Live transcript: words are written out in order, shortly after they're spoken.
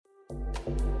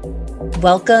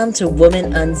Welcome to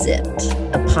Woman Unzipped,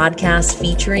 a podcast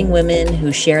featuring women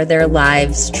who share their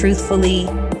lives truthfully,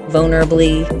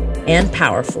 vulnerably, and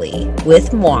powerfully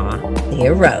with moi,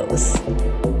 Leah Rose.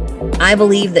 I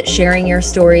believe that sharing your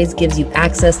stories gives you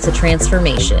access to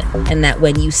transformation, and that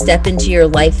when you step into your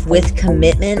life with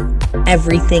commitment,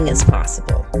 everything is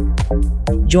possible.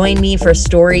 Join me for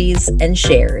stories and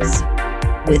shares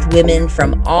with women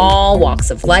from all walks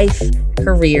of life,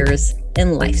 careers,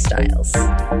 and lifestyles.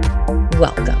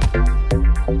 Welcome.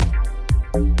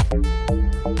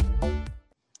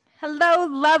 Hello,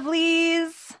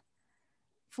 lovelies.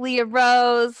 It's Leah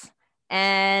Rose,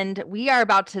 and we are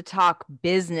about to talk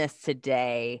business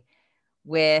today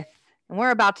and we're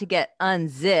about to get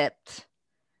unzipped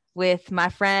with my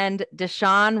friend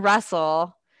Deshawn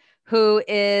Russell, who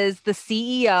is the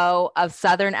CEO of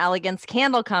Southern Elegance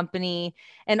Candle Company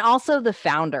and also the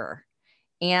founder.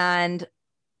 And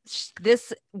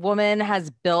this woman has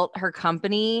built her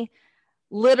company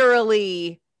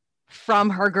literally from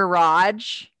her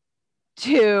garage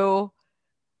to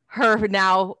her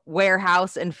now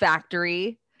warehouse and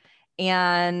factory.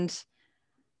 And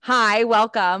hi,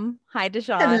 welcome. Hi,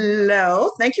 Deshawn.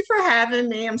 Hello. Thank you for having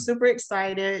me. I'm super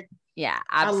excited. Yeah,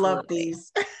 absolutely. I love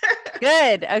these.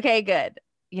 Good. Okay, good.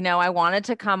 I wanted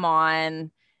to come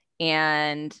on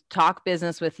and talk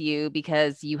business with you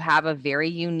because you have a very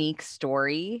unique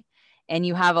story and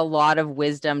you have a lot of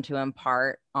wisdom to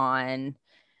impart on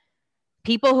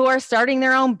people who are starting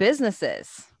their own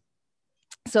businesses.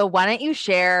 So why don't you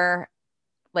share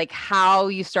how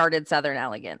you started Southern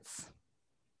Elegance?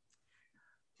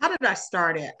 How did I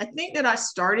start it? I think that I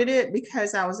started it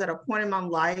because I was at a point in my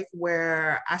life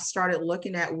where I started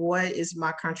looking at what is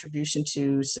my contribution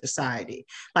to society?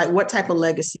 Like, what type of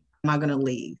legacy am I going to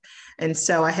leave? And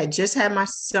so I had just had my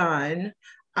son.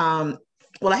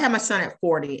 I had my son at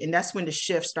 40, and that's when the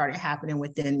shift started happening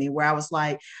within me, where I was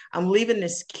like, I'm leaving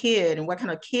this kid, and what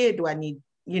kind of kid do I need,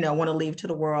 want to leave to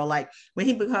the world? Like, when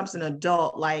he becomes an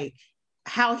adult, like,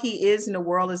 how he is in the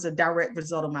world is a direct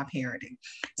result of my parenting.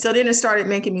 So then it started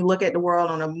making me look at the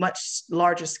world on a much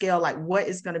larger scale, like, what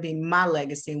is going to be my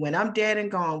legacy when I'm dead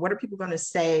and gone? What are people going to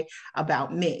say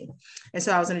about me? And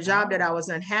so I was in a job that I was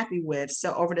unhappy with.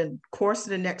 So over the course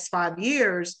of the next 5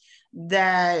 years,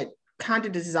 that kind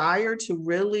of desire to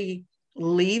really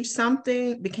leave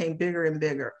something became bigger and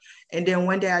bigger. And then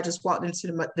one day I just walked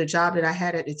into the job that I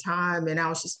had at the time, and I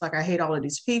was just like, I hate all of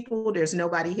these people. There's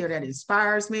nobody here that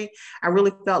inspires me. I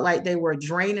really felt like they were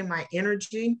draining my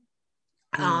energy.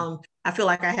 I feel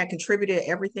like I had contributed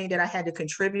everything that I had to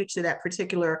contribute to that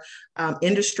particular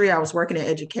industry. I was working in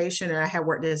education, and I had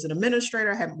worked as an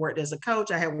administrator, I had worked as a coach,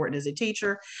 I had worked as a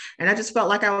teacher, and I just felt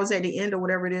like I was at the end of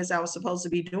whatever it is I was supposed to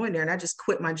be doing there. And I just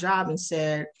quit my job and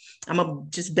said, I'm gonna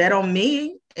just bet on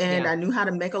me. And I knew how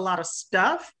to make a lot of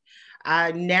stuff.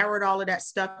 I narrowed all of that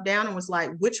stuff down and was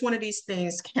like, which one of these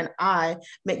things can I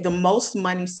make the most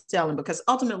money selling? Because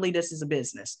ultimately this is a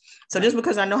business. So just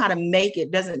because I know how to make it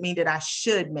doesn't mean that I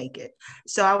should make it.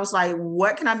 So I was like,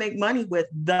 what can I make money with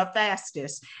the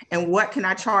fastest? And what can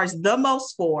I charge the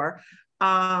most for?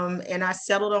 And I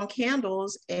settled on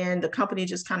candles, and the company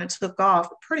just kind of took off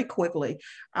pretty quickly.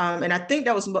 And I think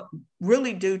that was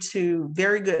really due to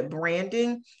very good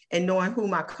branding and knowing who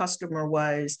my customer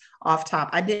was off top.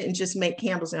 I didn't just make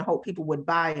candles and hope people would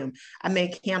buy them. I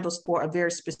made candles for a very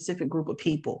specific group of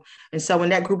people. And so when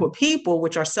that group of people,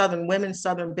 which are Southern women,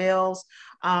 Southern belles,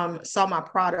 saw my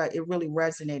product, it really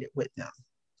resonated with them.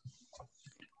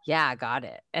 Yeah, I got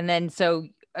it. And then,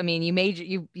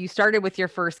 you started with your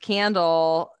first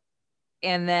candle,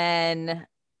 and then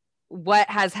what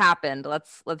has happened?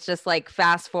 Let's just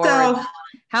fast forward. So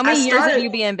how many years have you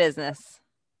been in business?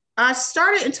 I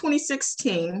started in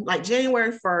 2016, like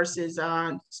January 1st is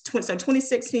so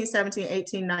 2016, 17,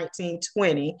 18, 19,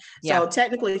 20. So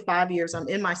technically 5 years. I'm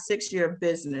in my 6th year of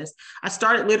business. I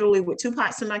started literally with 2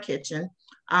 pots in my kitchen.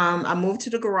 I moved to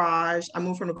the garage. I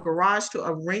moved from the garage to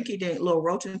a rinky-dink little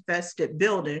roach-infested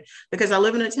building because I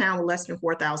live in a town with less than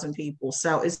 4,000 people.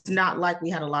 So it's not like we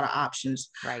had a lot of options.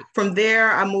 Right. From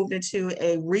there, I moved into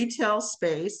a retail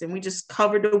space, and we just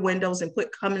covered the windows and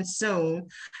put coming soon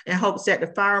in hopes that the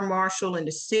fire marshal and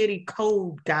the city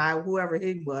code guy, whoever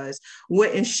he was,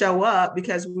 wouldn't show up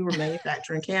because we were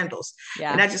manufacturing candles.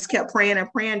 Yeah. And I just kept praying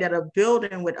and praying that a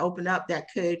building would open up that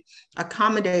could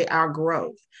accommodate our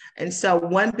growth. And so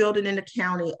one building in the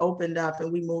county opened up,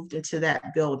 and we moved into that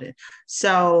building.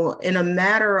 So in a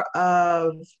matter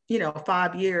of,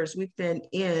 5 years, we've been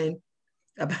in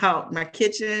about my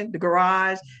kitchen, the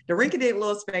garage, the rinky-dink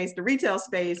little space, the retail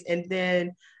space, and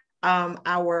then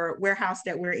our warehouse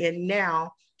that we're in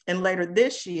now. And later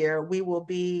this year, we will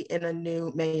be in a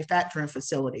new manufacturing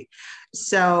facility.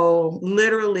 So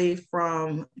literally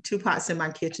from 2 pots in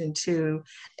my kitchen to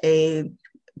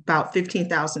about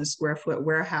 15,000 square foot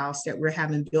warehouse that we're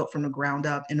having built from the ground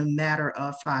up in a matter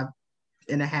of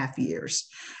 5.5 years.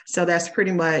 So that's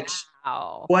pretty much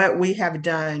what we have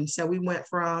done. So we went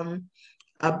from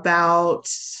about,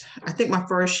 I think my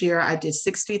first year I did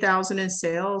 60,000 in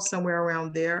sales, somewhere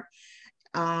around there.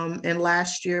 And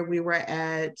last year we were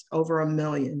at over 1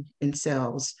 million in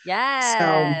sales.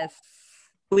 Yes.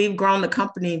 So we've grown the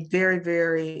company very,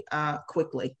 very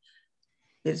quickly.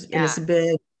 And it's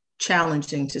been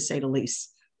challenging, to say the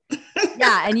least.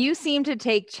 Yeah. And you seem to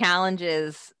take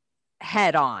challenges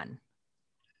head on.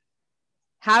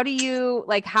 How do you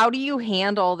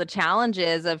handle the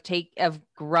challenges of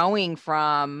growing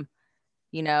from,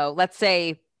 let's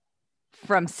say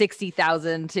from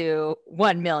 60,000 to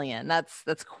 1 million?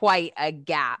 That's quite a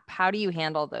gap. How do you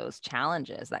handle those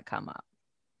challenges that come up?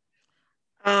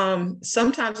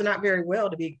 Sometimes not very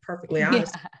well, to be perfectly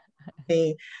honest.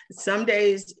 Yeah. Some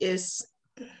days it's,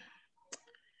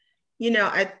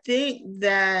 I think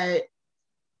that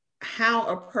how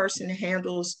a person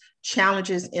handles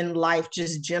challenges in life,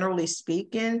 just generally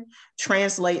speaking,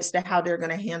 translates to how they're going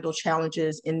to handle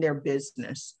challenges in their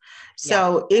business.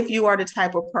 So if you are the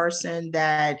type of person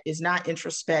that is not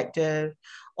introspective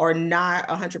or not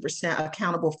 100%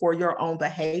 accountable for your own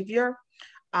behavior,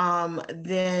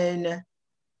 then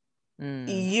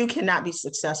you cannot be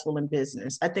successful in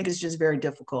business. I think it's just very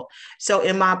difficult. So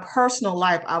in my personal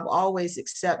life, I've always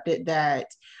accepted that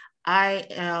I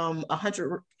am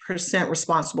 100%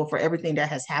 responsible for everything that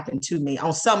has happened to me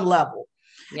on some level.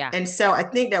 Yeah. And so I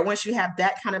think that once you have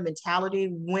that kind of mentality,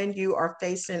 when you are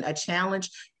facing a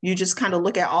challenge, you just kind of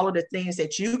look at all of the things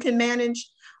that you can manage,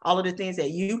 all of the things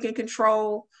that you can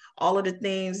control, all of the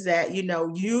things that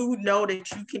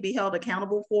that you can be held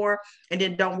accountable for, and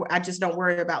then I just don't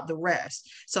worry about the rest.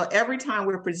 So every time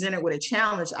we're presented with a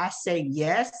challenge, I say,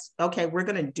 yes, okay, we're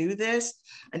going to do this.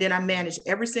 And then I manage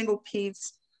every single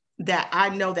piece that I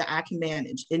know that I can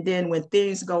manage. And then when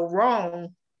things go wrong,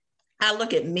 I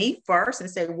look at me first and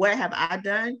say, what have I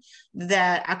done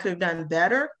that I could have done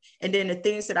better? And then the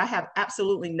things that I have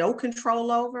absolutely no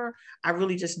control over, I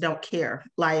really just don't care.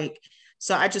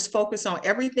 So I just focus on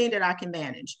everything that I can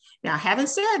manage. Now, having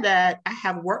said that, I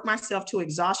have worked myself to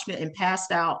exhaustion and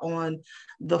passed out on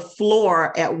the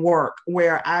floor at work,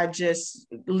 where I just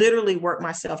literally work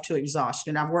myself to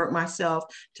exhaustion. I've worked myself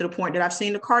to the point that I've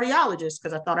seen the cardiologist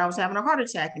because I thought I was having a heart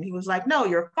attack. And he was like, no,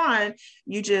 you're fine.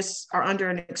 You just are under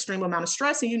an extreme amount of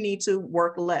stress and you need to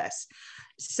work less.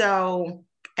 So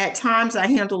at times I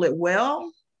handle it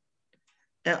well.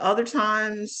 At other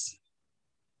times,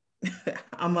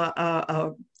 I'm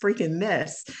a freaking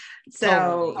mess.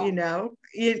 So,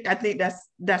 I think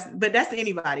that's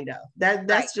anybody though.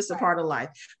 That's just a part of life.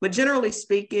 But generally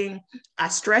speaking, I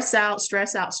stress out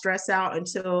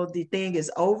until the thing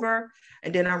is over.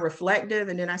 And then I'm reflective.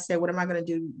 And then I say, what am I going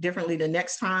to do differently the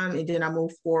next time? And then I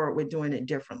move forward with doing it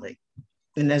differently.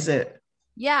 And that's it.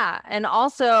 Yeah. And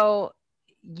also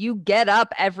you get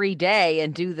up every day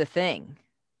and do the thing.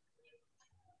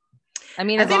 I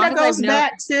mean, I think that goes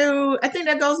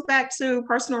back to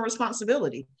personal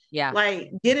responsibility. Yeah.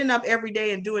 Like getting up every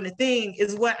day and doing the thing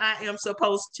is what I am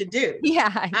supposed to do.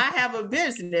 Yeah. I have a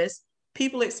business.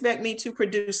 People expect me to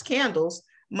produce candles.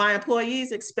 My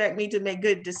employees expect me to make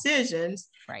good decisions.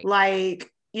 Right.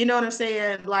 You know what I'm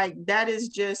saying? That is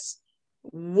just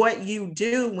what you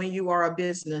do when you are a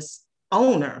business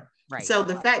owner. Right. So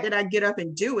the fact that I get up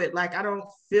and do it, I don't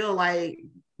feel like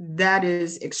that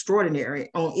is extraordinary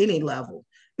on any level,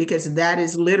 because that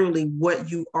is literally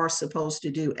what you are supposed to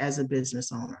do as a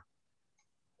business owner.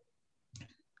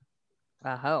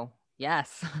 Oh,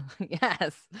 yes.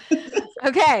 Yes.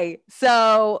 Okay.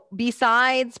 So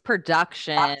besides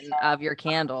production of your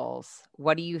candles,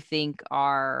 what do you think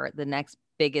are the next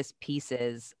biggest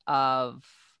pieces of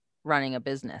running a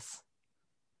business?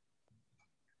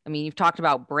 I mean, you've talked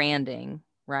about branding,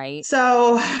 right?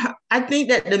 So I think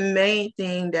that the main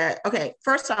thing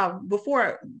first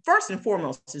and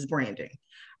foremost is branding.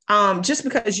 Just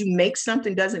because you make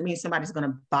something doesn't mean somebody's going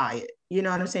to buy it. You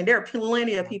know what I'm saying? There are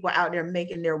plenty of people out there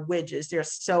making their widgets, their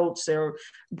soaps, or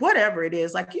whatever it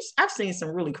is. I've seen some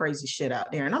really crazy shit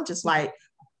out there. And I'm just like,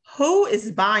 who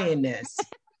is buying this?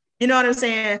 You know what I'm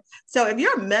saying? So if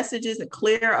your message isn't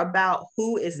clear about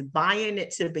who is buying it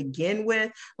to begin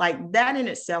with, that in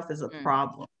itself is a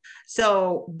problem.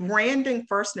 So branding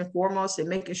first and foremost, and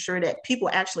making sure that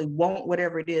people actually want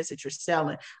whatever it is that you're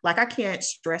selling. I can't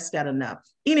stress that enough.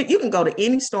 You can go to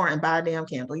any store and buy a damn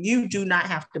candle. You do not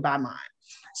have to buy mine.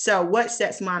 So what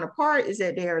sets mine apart is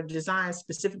that they are designed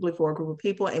specifically for a group of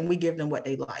people and we give them what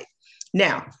they like.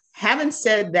 Now, having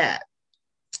said that,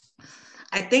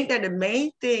 I think that the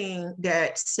main thing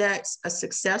that sets a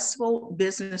successful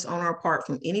business owner apart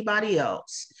from anybody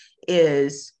else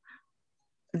is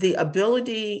the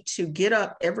ability to get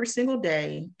up every single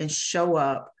day and show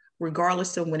up,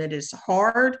 regardless of when it is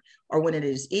hard or when it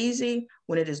is easy,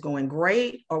 when it is going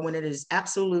great, or when it is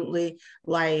absolutely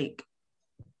like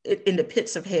in the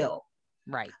pits of hell.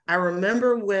 Right. I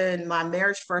remember when my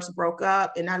marriage first broke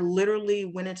up and I literally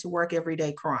went into work every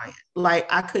day crying. Like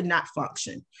I could not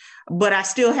function, but I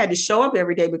still had to show up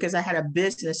every day because I had a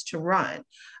business to run.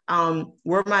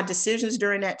 Were my decisions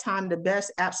during that time the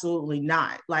best? Absolutely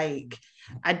not. Like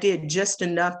I did just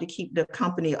enough to keep the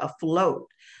company afloat.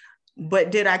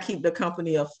 But did I keep the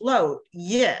company afloat?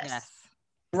 Yes.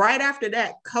 Right after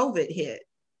that, COVID hit.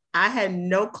 I had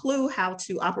no clue how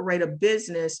to operate a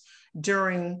business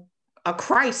during a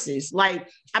crisis. Like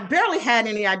I barely had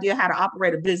any idea how to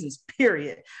operate a business,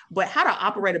 period. But how to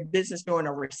operate a business during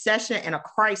a recession and a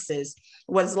crisis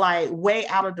was like way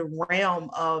out of the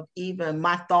realm of even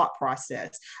my thought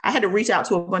process. I had to reach out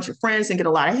to a bunch of friends and get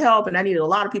a lot of help. And I needed a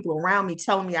lot of people around me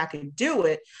telling me I could do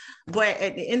it. But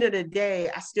at the end of the day,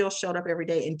 I still showed up every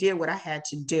day and did what I had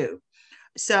to do.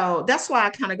 So that's why I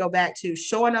kind of go back to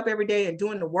showing up every day and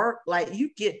doing the work. Like you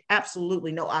get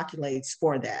absolutely no accolades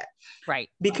for that. Right.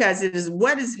 Because it is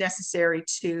what is necessary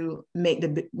to make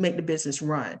the business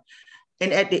run.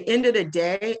 And at the end of the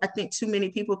day, I think too many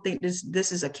people think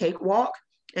this is a cakewalk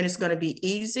and it's going to be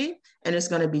easy and it's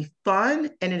going to be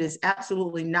fun. And it is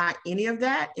absolutely not any of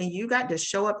that. And you got to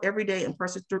show up every day and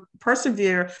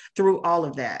persevere through all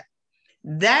of that.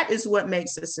 That is what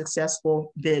makes a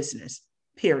successful business,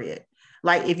 period.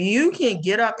 Like if you can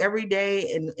get up every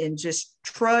day and just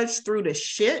trudge through the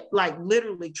shit, like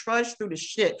literally trudge through the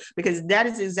shit, because that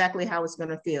is exactly how it's going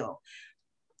to feel.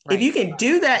 Right. If you can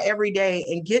do that every day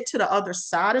and get to the other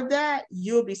side of that,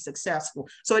 you'll be successful.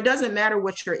 So it doesn't matter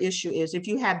what your issue is. If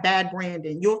you have bad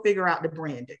branding, you'll figure out the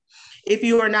branding. If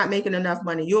you are not making enough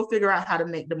money, you'll figure out how to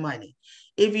make the money.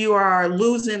 If you are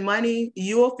losing money,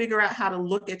 you'll figure out how to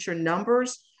look at your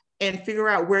numbers and figure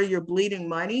out where you're bleeding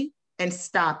money and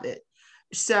stop it.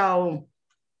 So,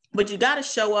 but you got to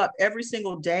show up every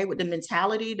single day with the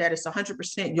mentality that it's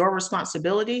 100% your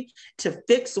responsibility to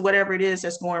fix whatever it is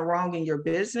that's going wrong in your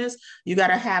business. You got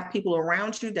to have people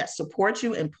around you that support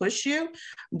you and push you.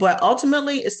 But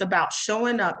ultimately, it's about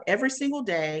showing up every single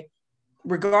day,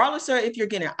 regardless of if you're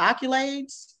getting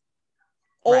accolades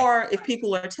or if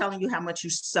people are telling you how much you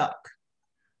suck.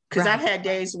 Because I've had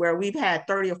days where we've had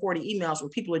 30 or 40 emails where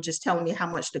people are just telling me how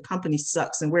much the company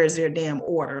sucks and where's their damn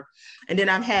order. And then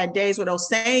I've had days where those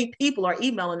same people are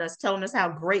emailing us, telling us how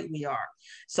great we are.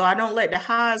 So I don't let the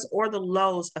highs or the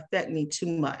lows affect me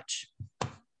too much.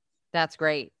 That's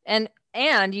great. And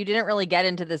you didn't really get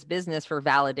into this business for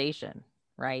validation,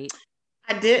 right?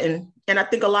 I didn't. And I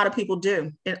think a lot of people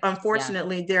do. And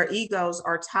unfortunately, their egos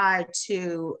are tied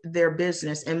to their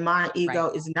business. And my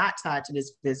ego is not tied to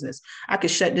this business. I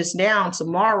could shut this down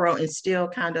tomorrow and still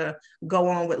kind of go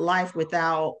on with life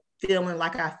without feeling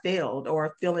like I failed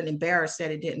or feeling embarrassed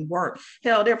that it didn't work.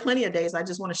 Hell, there are plenty of days I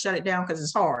just want to shut it down because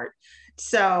it's hard.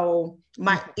 So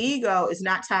my ego is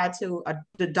not tied to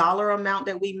the dollar amount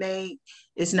that we make.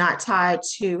 It's not tied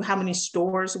to how many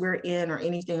stores we're in or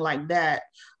anything like that.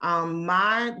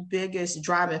 My biggest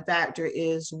driving factor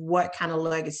is what kind of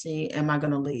legacy am I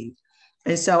going to leave?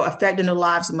 And so affecting the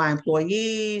lives of my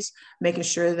employees, making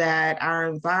sure that our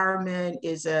environment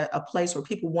is a place where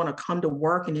people want to come to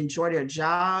work and enjoy their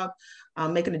job,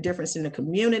 making a difference in the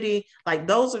community. Like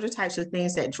those are the types of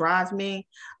things that drive me.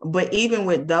 But even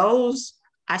with those,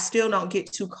 I still don't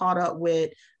get too caught up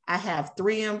with, I have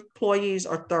 3 employees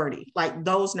or 30. Like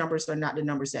those numbers are not the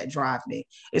numbers that drive me.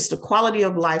 It's the quality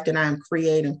of life that I'm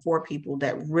creating for people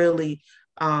that really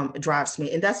drives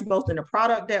me. And that's both in the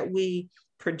product that we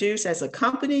produce as a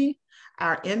company,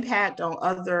 our impact on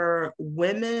other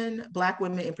women, Black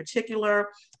women in particular,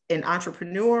 and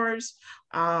entrepreneurs,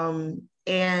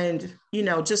 and, you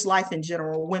know, just life in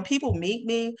general. When people meet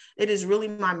me, it is really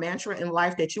my mantra in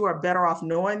life that you are better off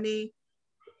knowing me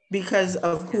because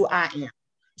of who I am.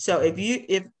 So if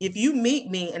you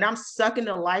meet me and I'm sucking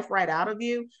the life right out of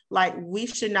you, like we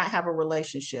should not have a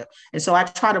relationship. And so I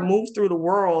try to move through the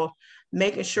world,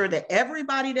 making sure that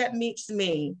everybody that meets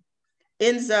me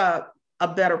ends up a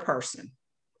better person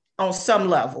on some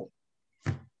level.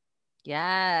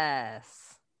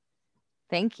 Yes.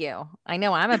 Thank you. I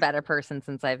know I'm a better person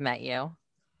since I've met you.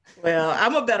 Well,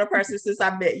 I'm a better person since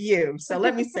I met you. So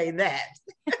let me say that.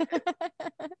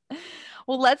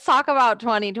 Well, let's talk about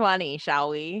 2020, shall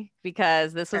we?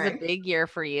 Because this was a Okay. big year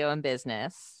for you in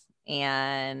business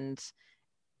and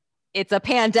it's a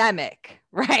pandemic,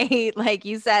 right? Like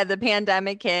you said, the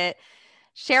pandemic hit.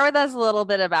 Share with us a little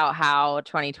bit about how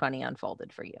 2020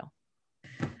 unfolded for you.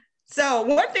 So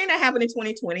one thing that happened in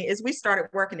 2020 is we started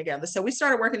working together. So we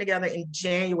started working together in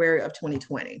January of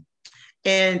 2020.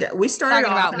 And we started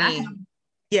Talking off about and me.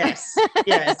 yes.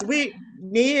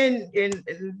 Me and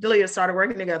Delia started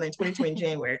working together in 2020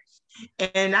 January.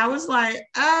 And I was like,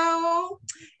 oh,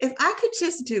 if I could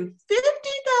just do $50,000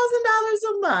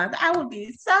 a month, I would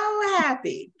be so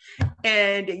happy.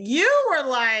 And you were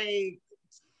like,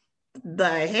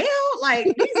 the hell? Like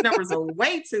these numbers are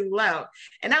way too low.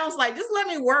 And I was like, just let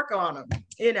me work on them.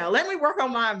 Let me work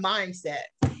on my mindset.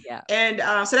 Yeah. And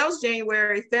so that was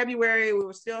January. February, we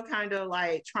were still kind of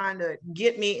like trying to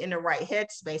get me in the right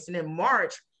headspace. And in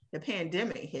March, the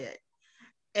pandemic hit.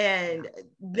 And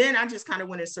then I just kind of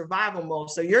went in survival mode.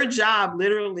 So your job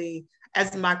literally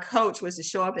as my coach was to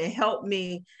show up and help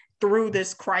me through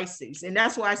this crisis. And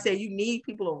that's why I say you need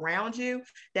people around you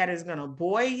that is going to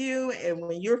buoy you. And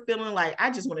when you're feeling like, I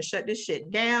just want to shut this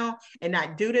shit down and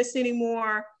not do this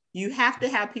anymore, you have to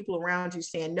have people around you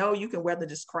saying, no, you can weather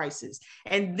this crisis.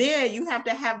 And then you have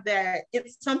to have that,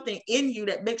 it's something in you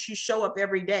that makes you show up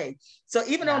every day. So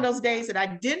even on those days that I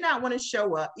did not want to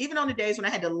show up, even on the days when I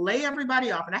had to lay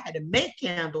everybody off and I had to make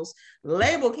candles,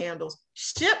 label candles,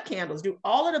 ship candles, do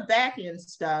all of the back end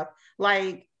stuff,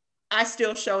 like I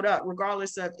still showed up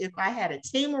regardless of if I had a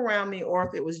team around me or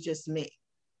if it was just me.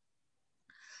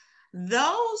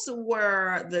 Those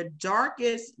were the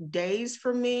darkest days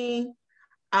for me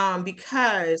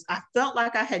because I felt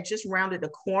like I had just rounded the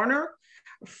corner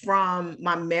from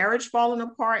my marriage falling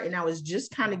apart and I was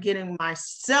just kind of getting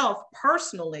myself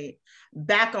personally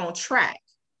back on track.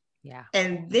 Yeah.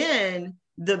 And then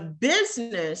the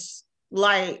business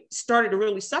like started to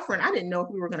really suffer and I didn't know if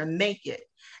we were going to make it.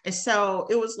 And so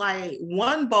it was like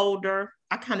one boulder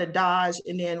I kind of dodged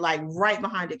and then like right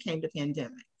behind it came the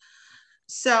pandemic.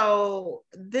 So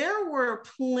there were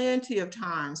plenty of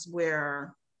times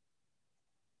where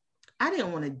I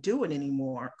didn't want to do it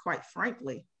anymore, quite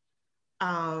frankly.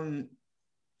 And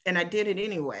I did it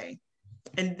anyway.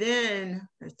 And then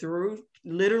through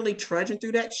literally trudging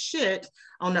through that shit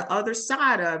on the other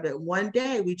side of it, one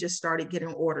day we just started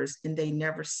getting orders and they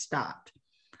never stopped.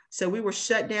 So we were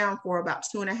shut down for about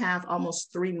 2.5,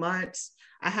 almost 3 months.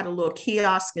 I had a little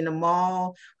kiosk in the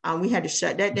mall. We had to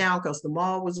shut that down because the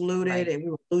mall was looted and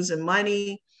we were losing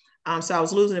money. So I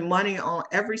was losing money on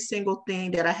every single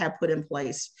thing that I had put in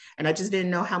place. And I just didn't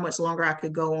know how much longer I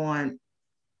could go on,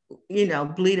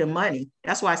 bleeding money.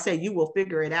 That's why I say you will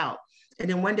figure it out. And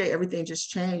then one day everything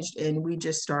just changed and we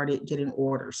just started getting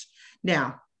orders.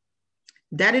 Now,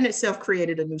 that in itself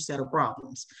created a new set of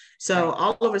problems. So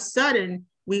all of a sudden,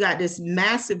 we got this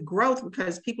massive growth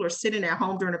because people are sitting at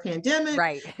home during a pandemic.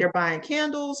 Right. They're buying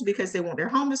candles because they want their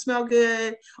home to smell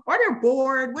good, or they're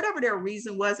bored, whatever their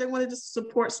reason was. They wanted to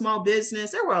support small business.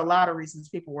 There were a lot of reasons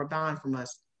people were buying from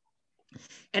us.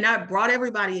 And I brought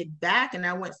everybody back, and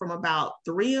I went from about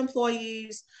 3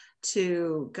 employees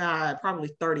to, God,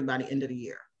 probably 30 by the end of the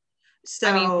year. So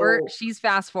I mean, she's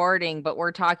fast forwarding, but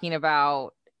we're talking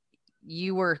about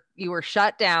you were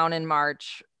shut down in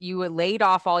March. You laid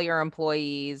off all your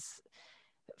employees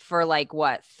for like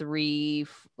what, a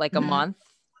month?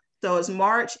 So it's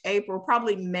March, April,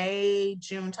 probably May,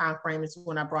 June timeframe is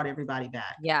when I brought everybody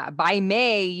back. Yeah. By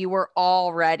May, you were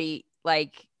already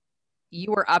like,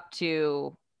 you were up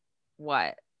to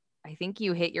what? I think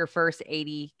you hit your first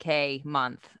 80K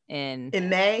month in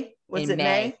May. Was it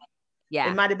May? Yeah.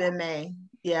 It might have been May.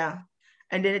 Yeah.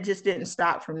 And then it just didn't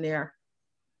stop from there.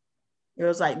 It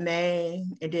was like May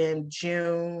and then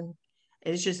June.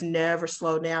 And it's just never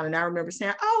slowed down. And I remember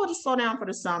saying, oh, it'll slow down for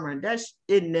the summer. And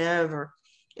it never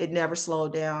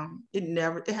slowed down.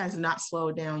 It has not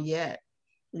slowed down yet.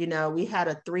 We had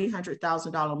a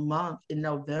 $300,000 month in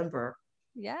November.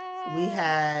 Yeah. We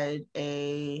had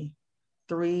a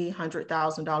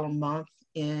 $300,000 month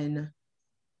in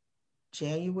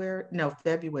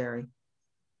February.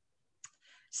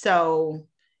 So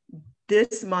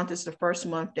this month is the first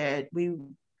month that we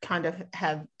kind of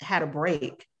have had a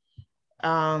break.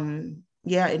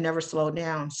 It never slowed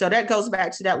down. So that goes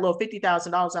back to that little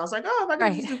 $50,000. I was like, oh, if I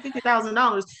could just do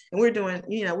 $50,000, and we're doing,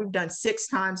 we've done 6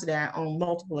 times that on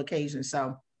multiple occasions.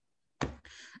 So,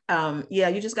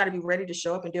 you just got to be ready to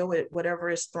show up and deal with whatever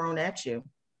is thrown at you.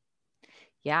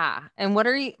 Yeah. And what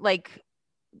are you like?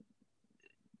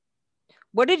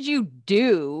 What did you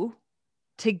do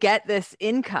to get this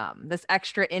income, this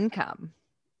extra income.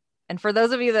 And for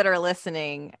those of you that are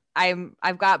listening,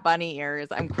 I've got bunny ears.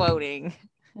 I'm quoting.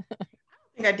 I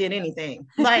think I did anything.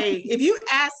 Like, if you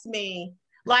ask me,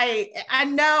 like, I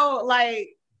know, like,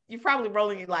 you're probably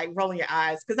rolling your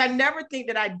eyes, because I never think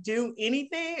that I do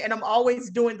anything, and I'm always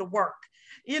doing the work.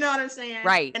 You know what I'm saying?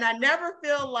 Right. And I never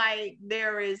feel like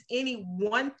there is any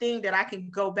one thing that I can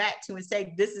go back to and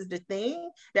say, this is the thing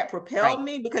that propelled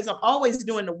me, because I'm always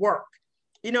doing the work.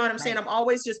 You know what I'm saying? I'm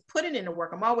always just putting in the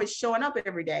work. I'm always showing up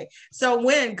every day. So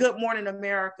when Good Morning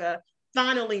America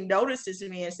finally notices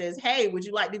me and says, hey, would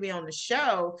you like to be on the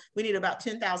show? We need about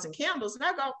 10,000 candles. And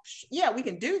I go, yeah, we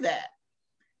can do that.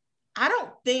 I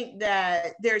don't think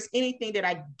that there's anything that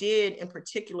I did in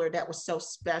particular that was so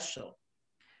special.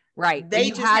 Right. They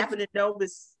just happened to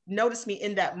notice me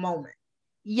in that moment.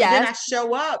 Yes. And then I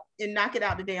show up and knock it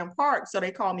out the damn park. So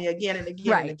they call me again and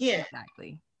again and again.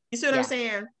 Exactly. You see what I'm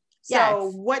saying? So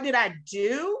what did I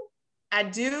do? I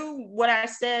do what I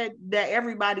said that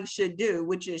everybody should do,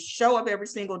 which is show up every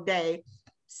single day,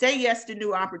 say yes to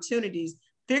new opportunities,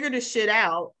 figure the shit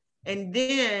out, and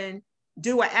then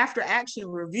do an after action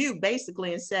review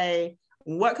basically and say,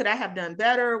 what could I have done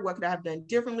better? What could I have done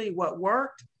differently? What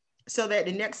worked? So that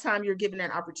the next time you're given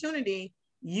that opportunity,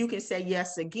 you can say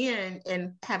yes again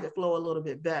and have it flow a little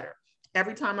bit better.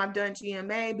 Every time I've done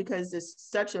GMA, because it's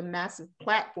such a massive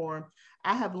platform,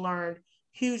 I have learned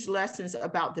huge lessons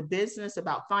about the business,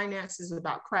 about finances,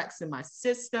 about cracks in my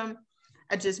system,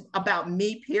 just about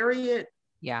me, period.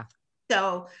 Yeah.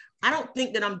 So I don't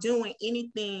think that I'm doing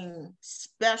anything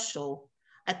special.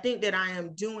 I think that I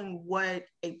am doing what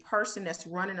a person that's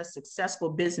running a successful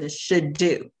business should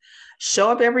do.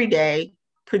 Show up every day,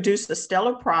 produce a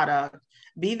stellar product,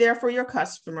 be there for your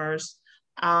customers,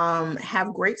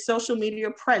 have great social media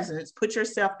presence, put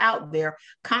yourself out there,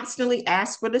 constantly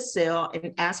ask for the sale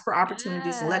and ask for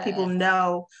opportunities and let people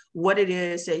know what it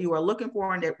is that you are looking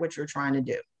for and what you're trying to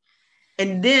do.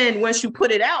 And then once you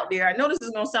put it out there, I know this is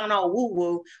going to sound all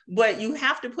woo-woo, but you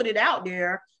have to put it out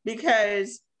there,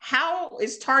 because how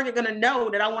is Target going to know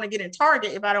that I want to get in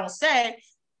Target if I don't say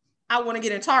I want to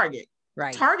get in Target?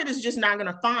 Right. Target is just not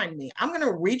going to find me. I'm going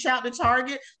to reach out to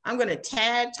Target. I'm going to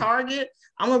tag Target.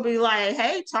 I'm going to be like,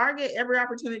 hey, Target, every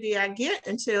opportunity I get,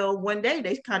 until one day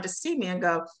they kind of see me and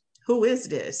go, who is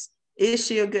this? Is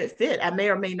she a good fit? I may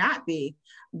or may not be,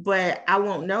 but I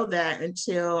won't know that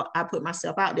until I put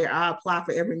myself out there. I apply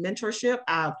for every mentorship.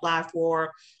 I apply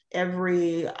for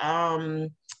every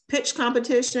pitch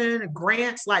competition,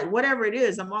 grants, like whatever it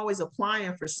is. I'm always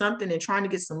applying for something and trying to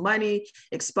get some money,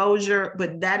 exposure,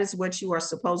 but that is what you are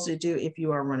supposed to do if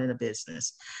you are running a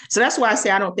business. So that's why I say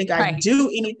I don't think I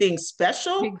do anything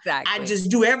special. Exactly. I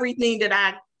just do everything that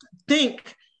I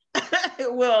think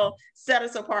it will set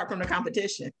us apart from the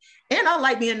competition. And I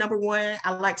like being number one.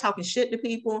 I like talking shit to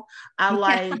people. I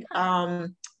like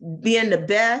being the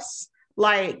best.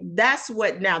 Like, that's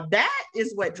what, now that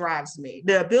is what drives me.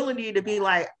 The ability to be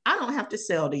like, I don't have to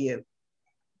sell to you.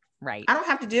 Right. I don't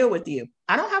have to deal with you.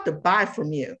 I don't have to buy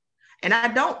from you. And I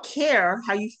don't care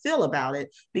how you feel about it,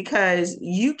 because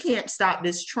you can't stop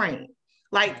this train.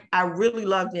 Like, I really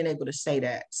love being able to say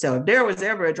that. So if there was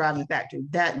ever a driving factor,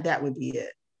 that would be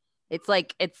it. It's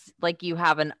like you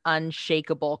have an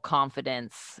unshakable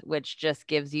confidence, which just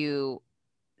gives you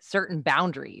certain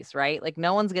boundaries, right? Like,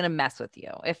 no one's going to mess with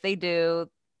you. If they do,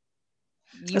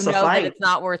 you know that it's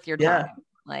not worth your time.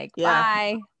 Like,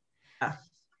 bye.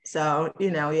 So,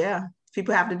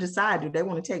 people have to decide, do they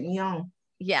want to take me on?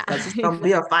 Yeah. Because it's going to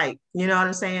be a fight. You know what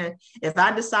I'm saying? If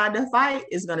I decide to fight,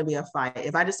 it's going to be a fight.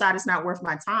 If I decide it's not worth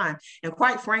my time, and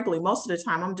quite frankly, most of the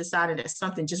time I'm deciding that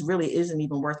something just really isn't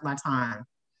even worth my time,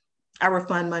 I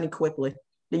refund money quickly.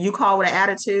 Then you call with an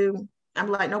attitude, I'm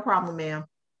like, no problem, ma'am.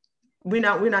 We're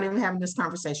not even having this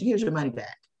conversation. Here's your money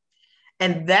back.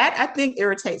 And that, I think,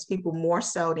 irritates people more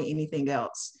so than anything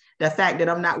else. The fact that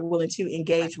I'm not willing to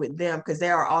engage with them, because they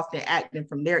are often acting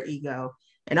from their ego.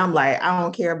 And I'm like, I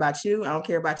don't care about you. I don't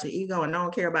care about your ego. And I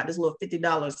don't care about this little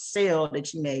 $50 sale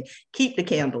that you made. Keep the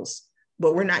candles,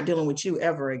 but we're not dealing with you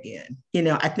ever again.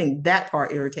 I think that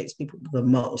part irritates people the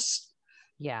most.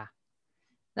 Yeah.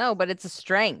 No, but it's a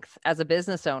strength as a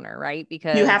business owner, right?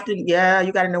 Because you have to, you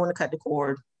got to know when to cut the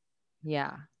cord.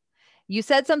 Yeah. You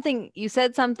said something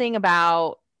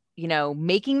about,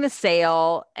 making the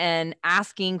sale and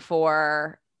asking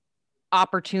for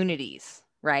opportunities,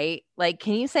 right? Like,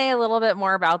 can you say a little bit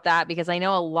more about that? Because I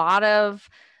know a lot of,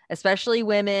 especially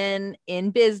women in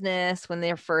business, when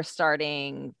they're first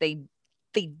starting, they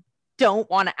don't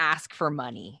want to ask for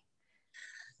money.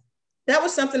 That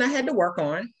was something I had to work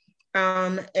on.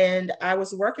 And I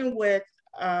was working with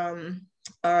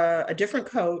a different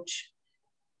coach.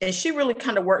 And she really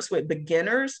kind of works with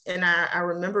beginners. And I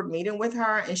remember meeting with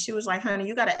her, and she was like, honey,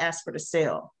 you got to ask for the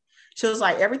sale. She was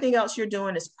like, everything else you're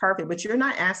doing is perfect, but you're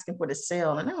not asking for the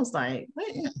sale. And I was like,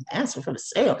 wait, asking for the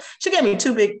sale? She gave me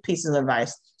two big pieces of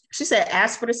advice. She said,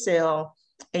 ask for the sale,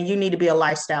 and you need to be a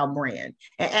lifestyle brand.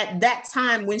 And at that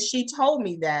time, when she told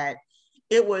me that,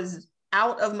 it was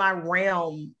out of my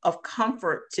realm of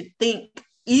comfort to think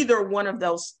either one of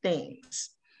those things.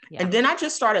 Yeah. And then I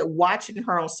just started watching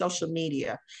her on social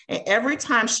media. And every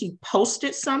time she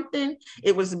posted something,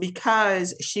 it was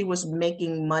because she was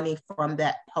making money from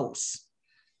that post.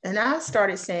 And I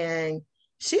started saying,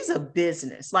 she's a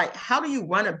business. Like, how do you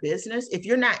run a business if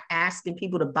you're not asking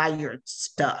people to buy your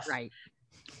stuff? Right.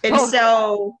 And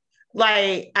so,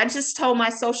 like, I just told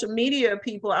my social media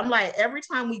people, I'm like, every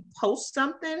time we post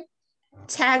something,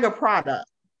 tag a product.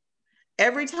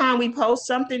 Every time we post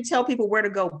something, tell people where to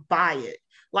go buy it.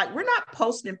 Like, we're not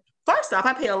posting. First off,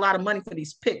 I pay a lot of money for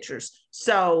these pictures.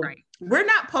 So we're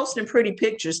not posting pretty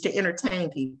pictures to entertain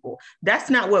people. That's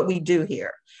not what we do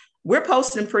here. We're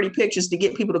posting pretty pictures to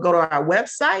get people to go to our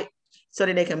website so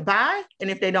that they can buy. And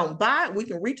if they don't buy, we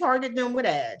can retarget them with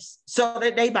ads so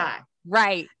that they buy.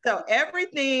 Right. So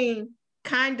everything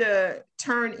kind of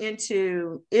turned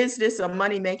into, is this a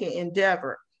money-making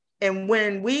endeavor? And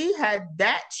when we had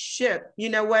that shift, you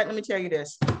know what? Let me tell you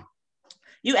this.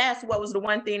 You asked what was the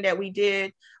one thing that we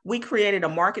did. We created a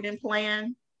marketing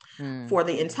plan for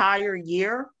the entire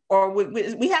year, or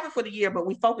we have it for the year, but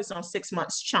we focus on 6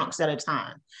 months chunks at a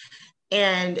time.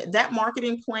 And that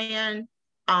marketing plan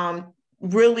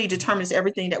really determines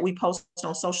everything that we post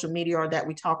on social media, or that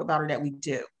we talk about, or that we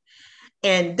do.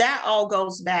 And that all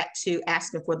goes back to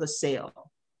asking for the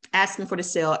sale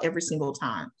every single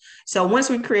time. So once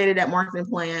we created that marketing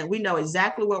plan, we know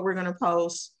exactly what we're going to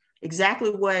post, exactly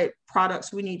what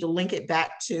products we need to link it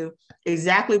back to,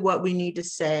 exactly what we need to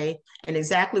say, and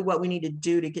exactly what we need to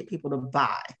do to get people to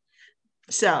buy.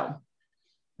 So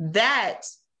that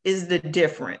is the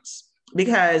difference,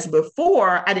 because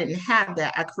before I didn't have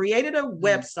that. I created a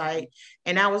website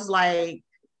and I was like,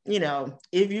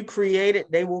 if you create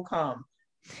it, they will come.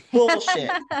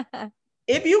 Bullshit.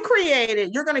 If you create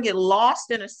it, you're going to get lost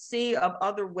in a sea of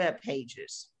other web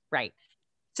pages. Right.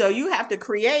 So you have to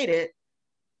create it.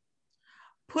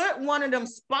 Put one of them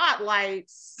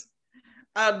spotlights,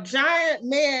 a giant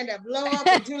man that blow up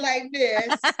and do like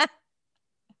this,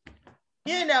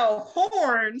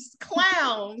 horns,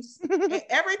 clowns, and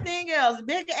everything else,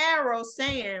 big arrows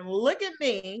saying, look at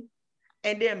me,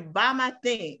 and then buy my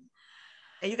thing.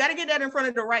 And you got to get that in front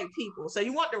of the right people. So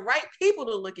you want the right people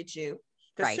to look at you,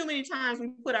 because too many times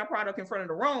we put our product in front of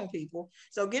the wrong people.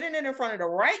 So getting it in front of the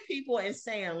right people and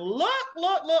saying, look,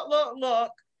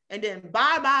 and then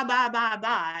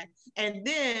buy. And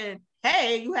then,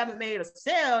 hey, you haven't made a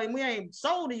sale and we ain't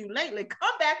sold to you lately.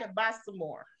 Come back and buy some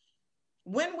more.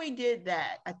 When we did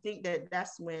that, I think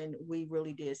that's when we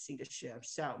really did see the shift.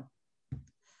 So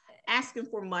asking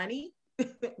for money,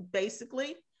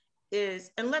 basically,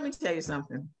 and let me tell you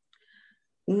something.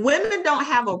 Women don't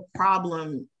have a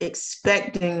problem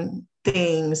expecting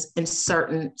things in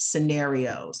certain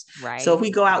scenarios. Right. So if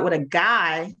we go out with a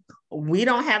guy, we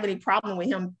don't have any problem with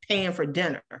him paying for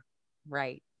dinner.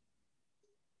 Right.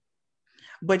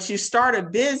 But you start a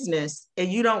business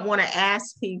and you don't want to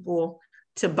ask people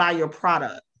to buy your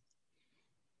product.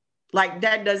 Like,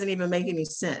 that doesn't even make any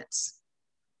sense.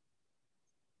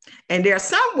 And there are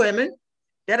some women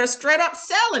that are straight up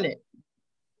selling it.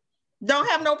 Don't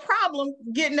have no problem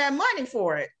getting that money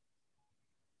for it.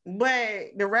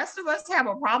 But the rest of us have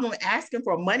a problem asking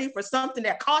for money for something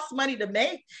that costs money to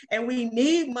make, and we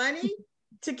need money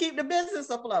to keep the business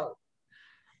afloat.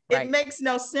 Right. It makes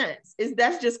no sense.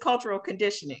 That's just cultural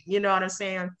conditioning. You know what I'm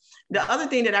saying? The other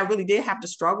thing that I really did have to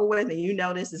struggle with,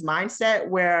 and this is mindset,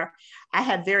 where I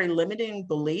had very limiting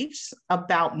beliefs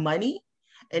about money.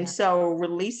 And so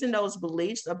releasing those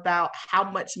beliefs about how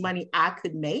much money I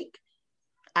could make,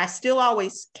 I still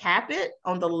always cap it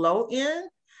on the low end,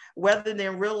 rather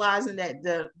than realizing that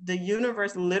the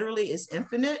universe literally is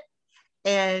infinite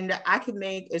and I can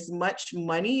make as much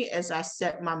money as I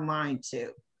set my mind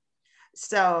to.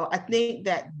 So I think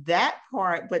that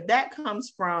part, but that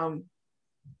comes from,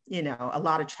 a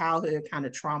lot of childhood kind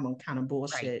of trauma, kind of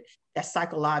bullshit. Right. That's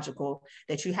psychological,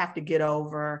 that you have to get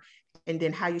over. And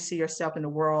then how you see yourself in the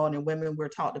world. And women, we're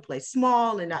taught to play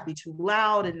small and not be too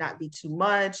loud and not be too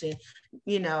much. And,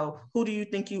 who do you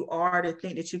think you are to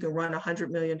think that you can run $100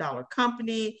 million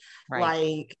company?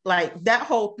 Right. Like that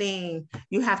whole thing,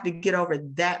 you have to get over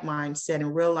that mindset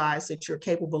and realize that you're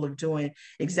capable of doing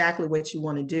exactly what you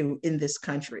want to do in this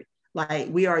country. Like,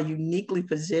 we are uniquely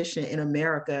positioned in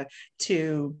America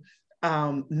to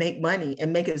make money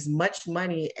and make as much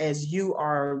money as you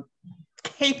are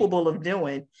capable of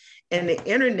doing. And the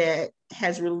internet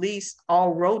has released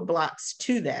all roadblocks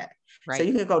to that. Right. So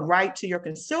you can go right to your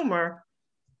consumer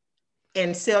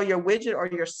and sell your widget or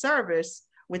your service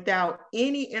without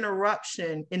any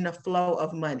interruption in the flow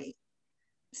of money.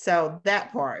 So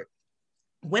that part,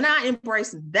 when I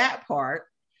embraced that part,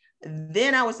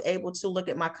 then I was able to look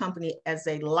at my company as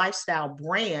a lifestyle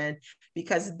brand,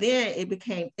 because then it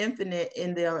became infinite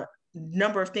in the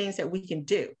number of things that we can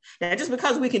do. Now, just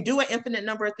because we can do an infinite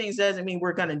number of things doesn't mean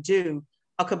we're going to do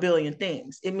a kabillion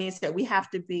things. It means that we have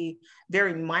to be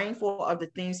very mindful of the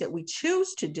things that we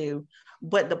choose to do,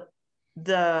 but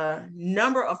the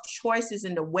number of choices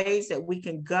and the ways that we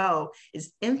can go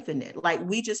is infinite. Like,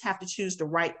 we just have to choose the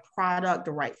right product,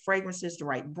 the right fragrances, the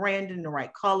right branding, the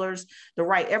right colors, the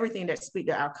right everything that speak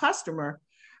to our customer.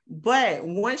 But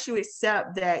once you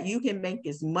accept that you can make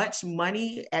as much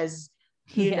money as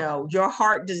you know your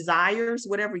heart desires,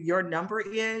 whatever your number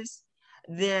is,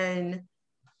 then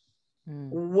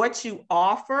what you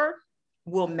offer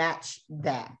will match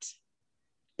that.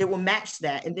 It will match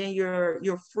that. And then you're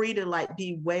free to like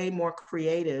be way more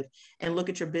creative and look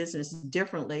at your business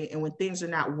differently. And when things are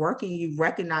not working, you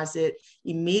recognize it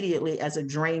immediately as a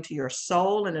drain to your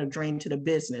soul and a drain to the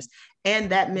business.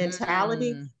 And that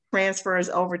mentality transfers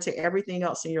over to everything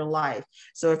else in your life.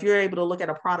 So if you're able to look at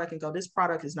a product and go, this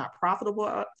product is not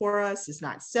profitable for us, it's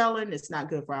not selling, it's not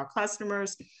good for our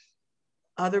customers,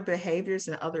 other behaviors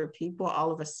and other people,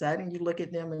 all of a sudden you look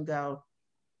at them and go,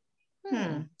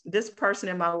 this person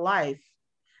in my life,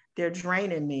 they're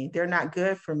draining me. They're not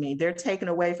good for me. They're taking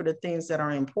away for the things that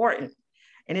are important.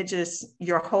 And it just,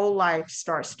 your whole life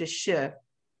starts to shift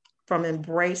from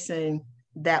embracing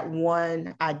that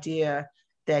one idea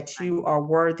that you are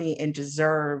worthy and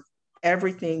deserve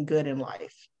everything good in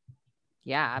life.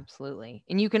 Yeah, absolutely.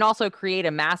 And you can also create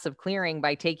a massive clearing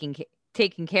by taking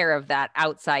care of that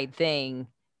outside thing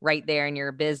right there in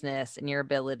your business and your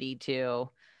ability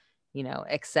to, you know,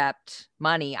 accept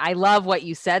money. I love what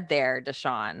you said there,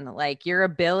 Deshawn, like your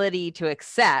ability to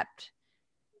accept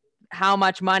how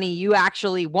much money you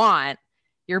actually want,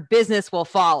 your business will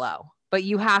follow, but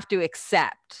you have to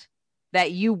accept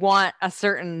that you want a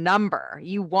certain number,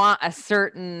 you want a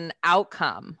certain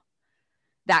outcome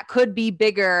that could be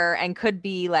bigger and could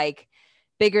be like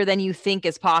bigger than you think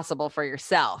is possible for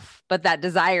yourself, but that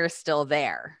desire is still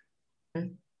there.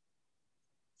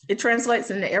 It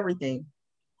translates into everything.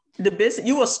 The business,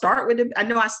 you will start with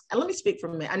let me speak for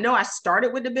me. I know I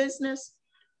started with the business,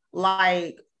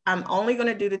 like I'm only going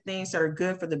to do the things that are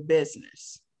good for the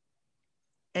business.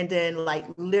 And then like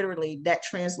literally that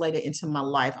translated into my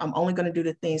life. I'm only going to do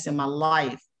the things in my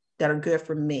life that are good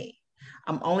for me.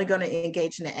 I'm only going to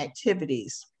engage in the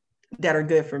activities that are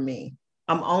good for me.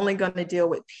 I'm only going to deal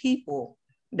with people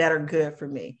that are good for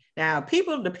me. Now,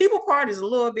 the people part is a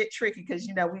little bit tricky because,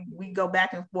 you know, we go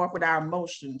back and forth with our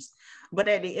emotions. But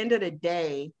at the end of the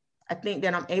day, I think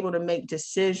that I'm able to make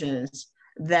decisions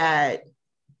that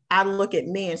I look at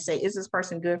me and say, is this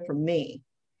person good for me?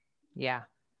 Yeah.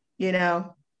 You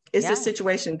know, is this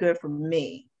situation good for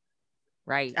me?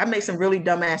 Right. I make some really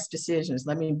dumbass decisions.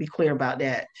 Let me be clear about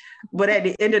that. But at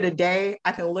the end of the day,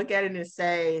 I can look at it and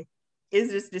say, is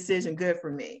this decision good for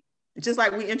me? It's just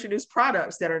like we introduce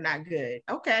products that are not good.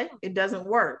 Okay, it doesn't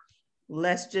work.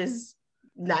 Let's just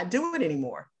not do it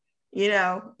anymore. You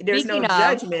know, there's no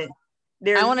judgment.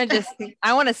 I want to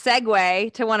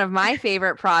segue to one of my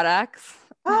favorite products.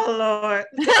 Oh, Lord.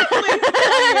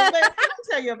 Let me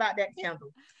tell you about that candle.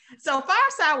 So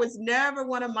Fireside was never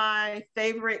one of my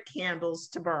favorite candles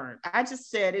to burn. I just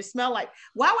said it smelled like,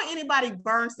 why would anybody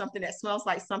burn something that smells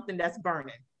like something that's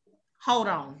burning? Hold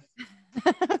on.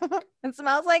 It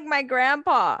smells like my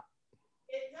grandpa.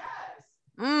 It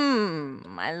does.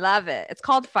 I love it. It's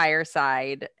called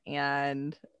Fireside.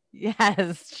 And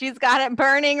yes, she's got it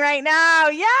burning right now.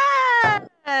 Yes.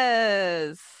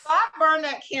 So I burned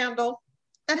that candle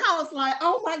and I was like,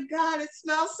 oh my God, it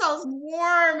smells so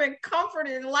warm and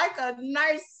comforting, like a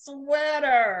nice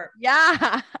sweater.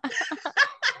 Yeah.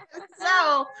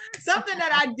 So something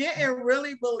that I didn't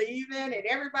really believe in, and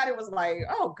everybody was like,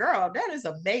 oh girl, that is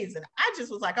amazing. I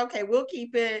just was like, okay, we'll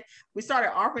keep it. We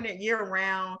started offering it year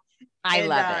round. I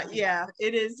love it. Yeah,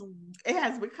 it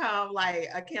has become like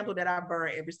a candle that I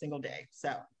burn every single day.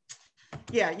 So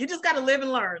yeah, you just got to live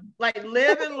and learn, like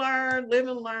live and learn.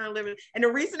 And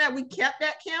the reason that we kept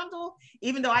that candle,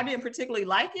 even though I didn't particularly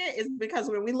like it, is because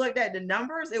when we looked at the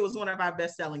numbers, it was one of our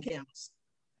best selling candles.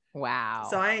 Wow.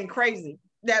 So I ain't crazy.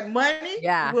 That money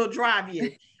will drive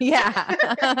you.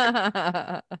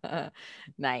 Yeah.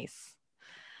 Nice.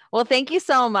 Well, thank you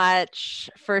so much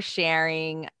for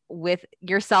sharing with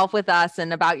yourself with us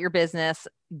and about your business,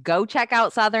 go check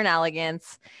out Southern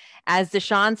Elegance. As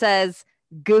Deshawn says,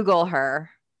 Google her.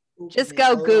 Just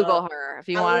go Google her if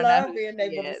you want to know. I love being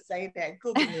able to say that.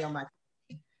 Google me on my.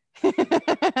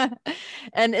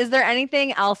 And is there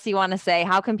anything else you want to say?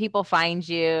 How can people find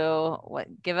you?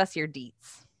 Give us your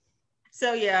deets.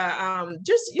 So yeah,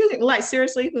 just you can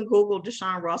seriously, you can Google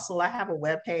Deshawn Russell. I have a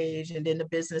webpage, and then the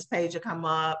business page will come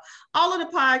up. All of the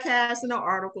podcasts and the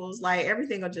articles,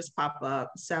 everything will just pop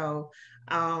up. So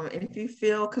if you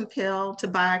feel compelled to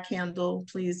buy a candle,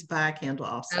 please buy a candle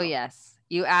also. Oh yes,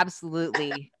 you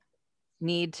absolutely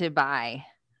need to buy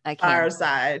a candle.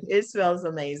 Fireside. It smells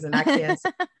amazing. I can't.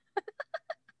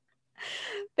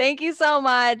 Thank you so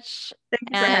much. Thank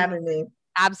you for having me.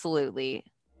 Absolutely.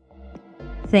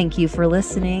 Thank you for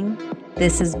listening.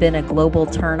 This has been a Global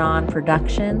Turn On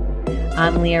production.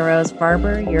 I'm Leah Rose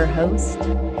Farber, your host.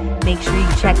 Make sure you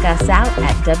check us out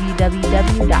at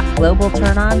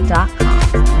www.globalturnon.com.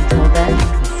 Until then,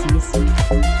 we'll see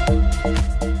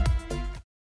you soon.